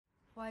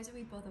Why do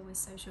we bother with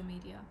social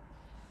media?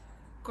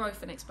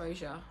 Growth and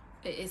exposure.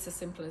 It is as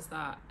simple as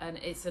that, and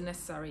it's a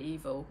necessary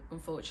evil,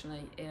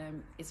 unfortunately.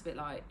 It's a bit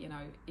like, you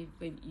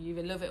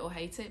either love it or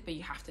hate it, but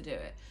you have to do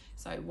it.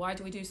 So why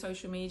do we do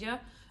social media?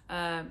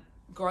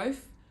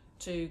 Growth,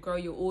 to grow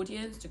your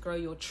audience, to grow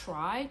your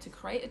tribe, to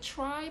create a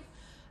tribe,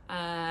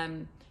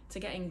 to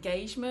get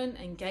engagement,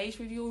 engage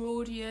with your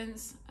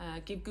audience,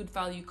 give good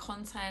value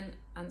content,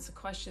 answer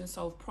questions,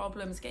 solve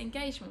problems, get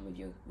engagement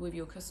with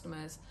your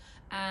customers,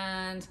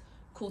 and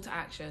call to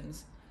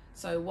actions.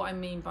 So what I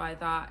mean by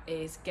that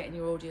is getting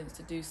your audience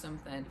to do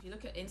something. If you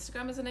look at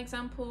Instagram as an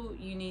example,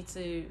 you need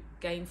to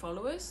gain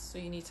followers. So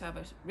you need to have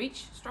a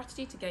reach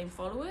strategy to gain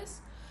followers.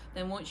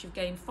 Then once you've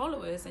gained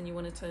followers, then you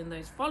want to turn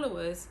those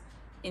followers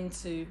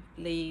into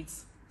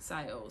leads,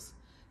 sales.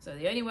 So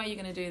the only way you're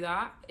going to do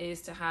that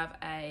is to have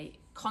a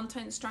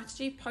content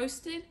strategy,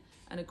 posting,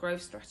 and a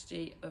growth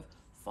strategy of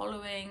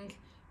following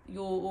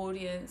your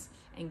audience,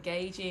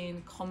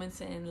 engaging,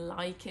 commenting,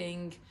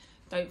 liking.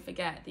 Don't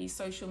forget, these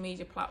social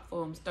media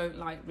platforms don't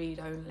like read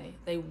only.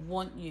 They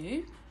want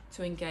you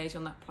to engage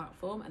on that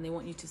platform, and they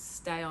want you to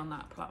stay on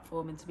that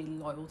platform and to be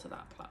loyal to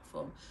that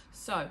platform.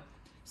 So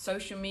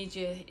social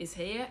media is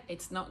here.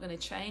 It's not going to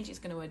change. It's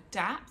going to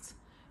adapt,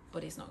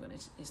 but it's not going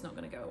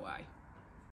to go away.